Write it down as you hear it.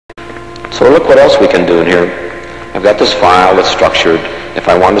So look what else we can do in here. I've got this file that's structured. If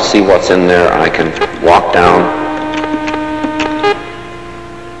I want to see what's in there, I can walk down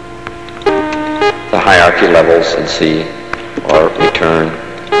the hierarchy levels and see, or return.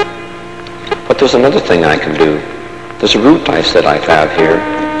 But there's another thing I can do. There's a root I said I have here.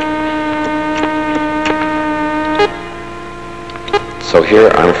 So here,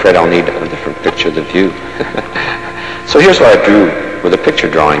 I'm afraid I'll need a different picture of the view. So here's what I drew with a picture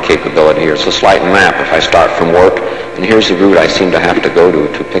drawing capability here. It's a slight map if I start from work, and here's the route I seem to have to go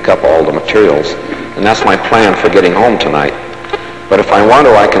to pick up all the materials. And that's my plan for getting home tonight. But if I want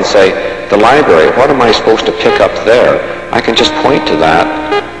to, I can say, the library, what am I supposed to pick up there? I can just point to that,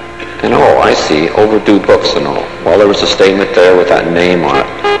 and oh, I see, overdue books and all. Well, there was a statement there with that name on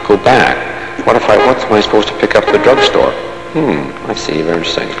it. Go back. What am I supposed to pick up at the drugstore? I see, very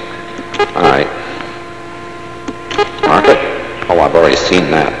interesting. All right. Mark it. Oh, I've already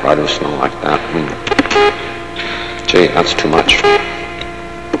seen that. Produce and all like that. Gee, that's too much.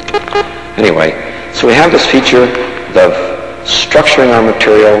 Anyway, so we have this feature of structuring our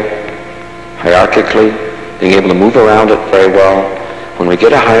material hierarchically, being able to move around it very well. When we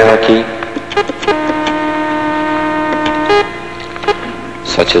get a hierarchy,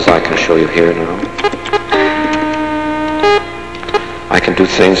 such as I can show you here now, I can do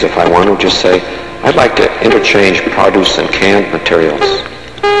things if I want to just say, I'd like to interchange produce and canned materials.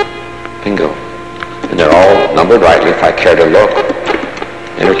 Bingo. And they're all numbered rightly if I care to look.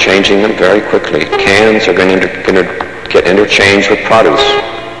 Interchanging them very quickly. Cans are going to get interchanged with produce.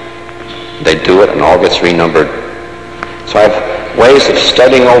 They do it and all gets renumbered. So I have ways of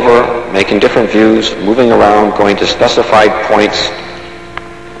studying over, making different views, moving around, going to specified points,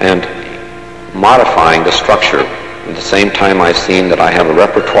 and modifying the structure. At the same time, I've seen that I have a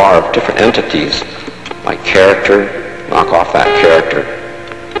repertoire of different entities, like character, knock off that character,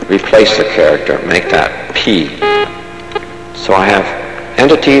 replace the character, make that P. So I have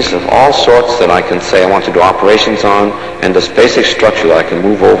entities of all sorts that I can say I want to do operations on, and this basic structure that I can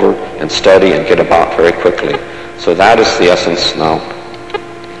move over and study and get about very quickly. So that is the essence now.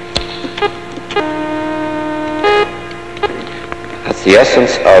 That's the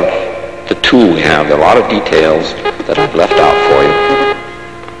essence of the tool we have. There are a lot of details that I've left out for you.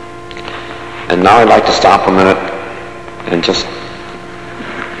 And now I'd like to stop a minute and just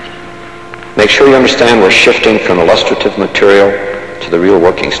make sure you understand we're shifting from illustrative material to the real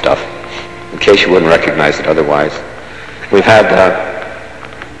working stuff, in case you wouldn't recognize it otherwise.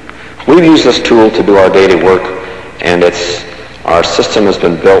 We've used this tool to do our daily work, and our system has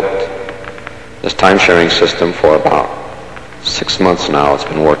been built, this time-sharing system, for about 6 months now. It's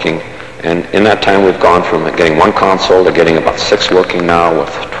been working. And in that time, we've gone from getting one console to getting about 6 working now, with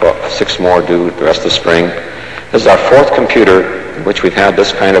 6 more due the rest of the spring. This is our 4th computer in which we've had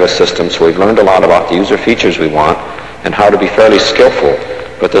this kind of a system, so we've learned a lot about the user features we want and how to be fairly skillful.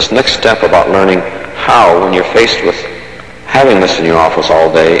 But this next step about learning how, when you're faced with having this in your office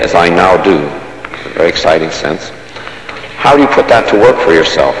all day, as I now do, in a very exciting sense, how do you put that to work for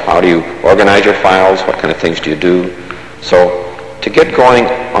yourself? How do you organize your files? What kind of things do you do? So to get going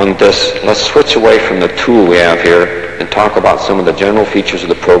on this, let's switch away from the tool we have here and talk about some of the general features of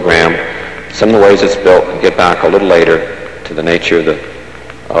the program, some of the ways it's built, and get back a little later to the nature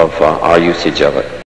of our usage of it.